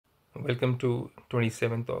Welcome to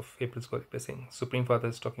 27th of April's Godly Blessing. Supreme Father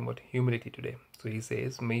is talking about humility today. So he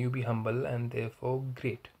says, may you be humble and therefore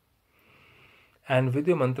great. And with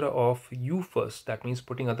your mantra of you first, that means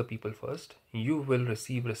putting other people first, you will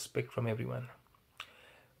receive respect from everyone.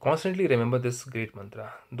 Constantly remember this great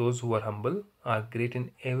mantra. Those who are humble are great in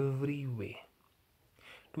every way.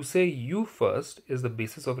 To say you first is the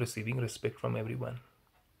basis of receiving respect from everyone.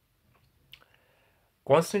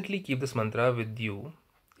 Constantly keep this mantra with you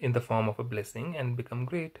in the form of a blessing and become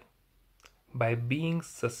great. By being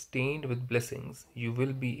sustained with blessings, you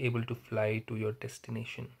will be able to fly to your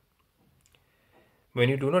destination. When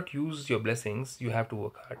you do not use your blessings, you have to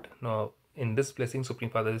work hard. Now, in this blessing, Supreme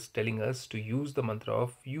Father is telling us to use the mantra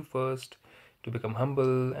of you first, to become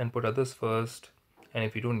humble and put others first. And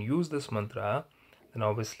if you don't use this mantra, then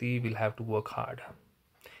obviously we'll have to work hard.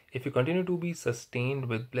 If you continue to be sustained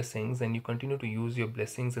with blessings and you continue to use your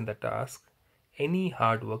blessings in the task, any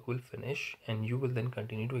hard work will finish and you will then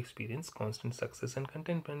continue to experience constant success and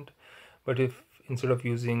contentment. But if instead of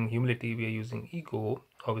using humility, we are using ego,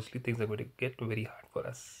 obviously things are going to get very hard for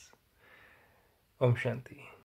us. Om Shanti.